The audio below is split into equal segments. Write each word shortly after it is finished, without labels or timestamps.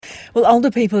Well,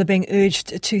 older people are being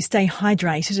urged to stay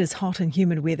hydrated as hot and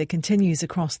humid weather continues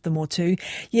across the motu.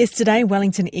 Yesterday,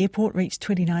 Wellington Airport reached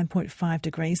 29.5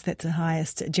 degrees. That's the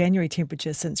highest January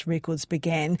temperature since records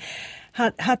began.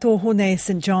 Hato Hone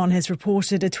St John has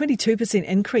reported a 22%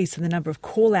 increase in the number of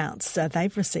call-outs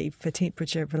they've received for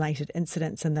temperature-related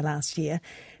incidents in the last year.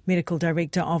 Medical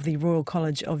Director of the Royal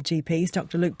College of GPs,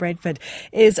 Dr. Luke Bradford,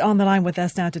 is on the line with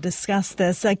us now to discuss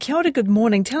this. Kia ora, good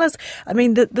morning. Tell us,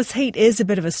 this heat is a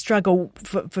bit of a struggle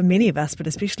for many of us, but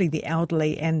especially the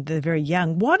elderly and the very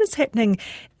young. What is happening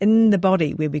in the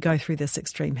body where we go through this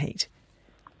extreme heat?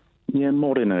 Yeah,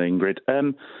 morning, Ingrid.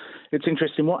 It's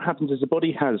interesting. What happens is the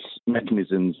body has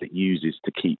mechanisms it uses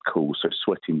to keep cool. So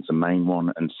sweating's the main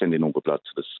one, and sending all the blood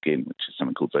to the skin, which is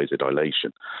something called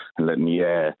vasodilation, and letting the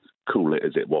air cool it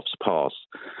as it wafts past.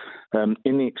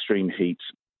 In the extreme heat,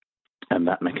 and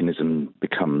that mechanism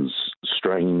becomes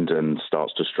strained and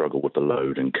starts to struggle with the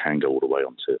load and can go all the way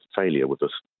on to failure with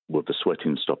the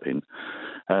sweating stopping.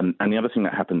 And the other thing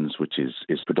that happens, which is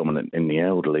predominant in the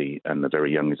elderly and the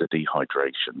very young, is a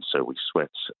dehydration. So we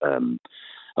sweat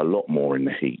a lot more in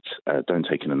the heat, don't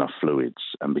take in enough fluids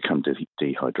and become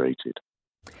dehydrated.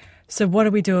 So what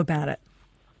do we do about it?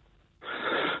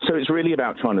 So it's really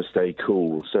about trying to stay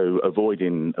cool. So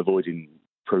avoiding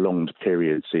prolonged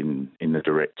periods in the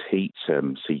direct heat,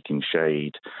 seeking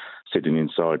shade, sitting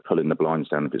inside, pulling the blinds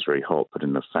down if it's very hot,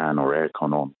 putting the fan or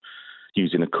aircon on,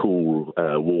 using a cool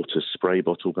water spray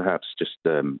bottle perhaps just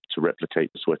to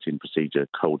replicate the sweating procedure,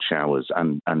 cold showers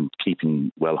and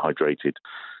keeping well hydrated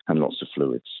and lots of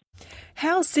fluids.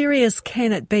 How serious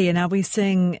can it be, and are we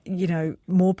seeing,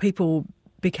 more people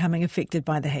becoming affected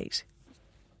by the heat?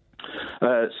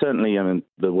 Certainly,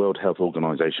 the World Health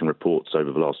Organization reports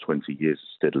over the last 20 years a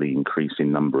steadily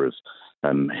increasing number of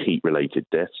heat-related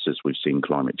deaths as we've seen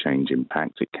climate change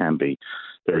impact. It can be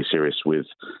very serious with,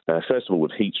 first of all,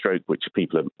 with heat stroke, which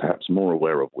people are perhaps more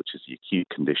aware of, which is the acute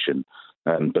condition,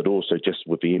 but also just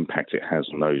with the impact it has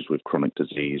on those with chronic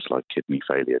disease like kidney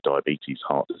failure, diabetes,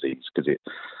 heart disease, because it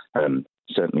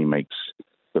certainly makes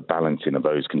the balancing of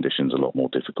those conditions a lot more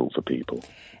difficult for people.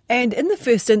 And in the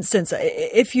first instance,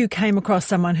 if you came across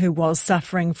someone who was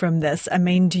suffering from this,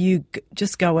 do you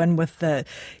just go in with the,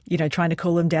 trying to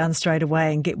cool them down straight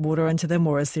away and get water into them,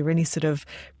 or is there any do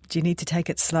you need to take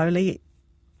it slowly?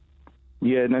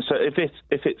 Yeah, no. So if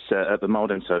it's at the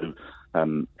mild end, so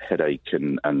headache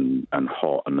and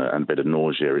hot and a bit of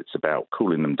nausea, it's about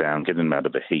cooling them down, getting them out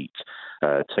of the heat,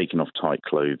 taking off tight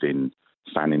clothing,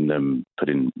 fanning them,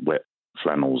 putting wet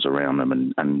flannels around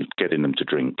them and getting them to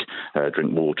drink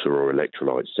water or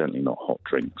electrolytes, certainly not hot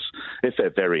drinks. If they're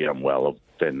very unwell,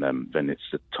 then it's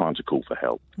the time to call for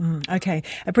help. Okay.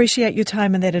 Appreciate your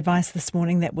time and that advice this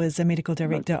morning. That was a Medical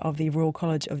Director of the Royal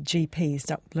College of GPs,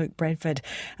 Dr. Luke Bradford,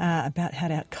 about how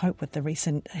to cope with the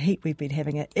recent heat we've been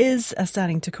having. It is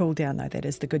starting to cool down, though. That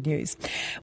is the good news.